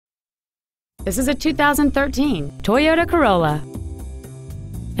This is a 2013 Toyota Corolla.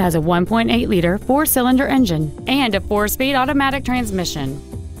 It has a 1.8-liter four-cylinder engine and a 4-speed automatic transmission.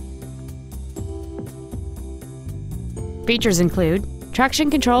 Features include traction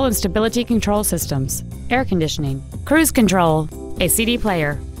control and stability control systems, air conditioning, cruise control, a CD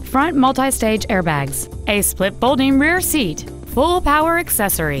player, front multi-stage airbags, a split folding rear seat, full power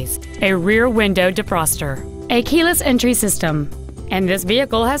accessories, a rear window defroster, a keyless entry system, and this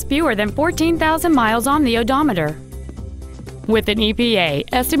vehicle has fewer than 14,000 miles on the odometer. With an EPA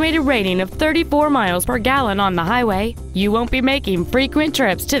estimated rating of 34 miles per gallon on the highway, you won't be making frequent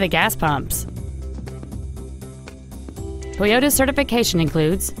trips to the gas pumps. Toyota's certification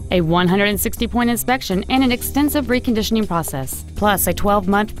includes a 160-point inspection and an extensive reconditioning process, plus a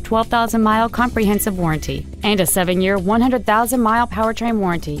 12-month, 12,000-mile comprehensive warranty and a 7-year, 100,000-mile powertrain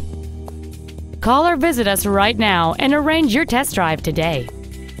warranty. Call or visit us right now and arrange your test drive today.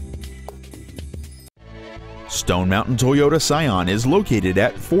 Stone Mountain Toyota Scion is located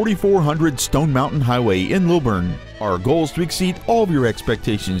at 4400 Stone Mountain Highway in Lilburn. Our goal is to exceed all of your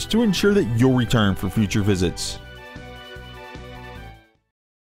expectations to ensure that you'll return for future visits.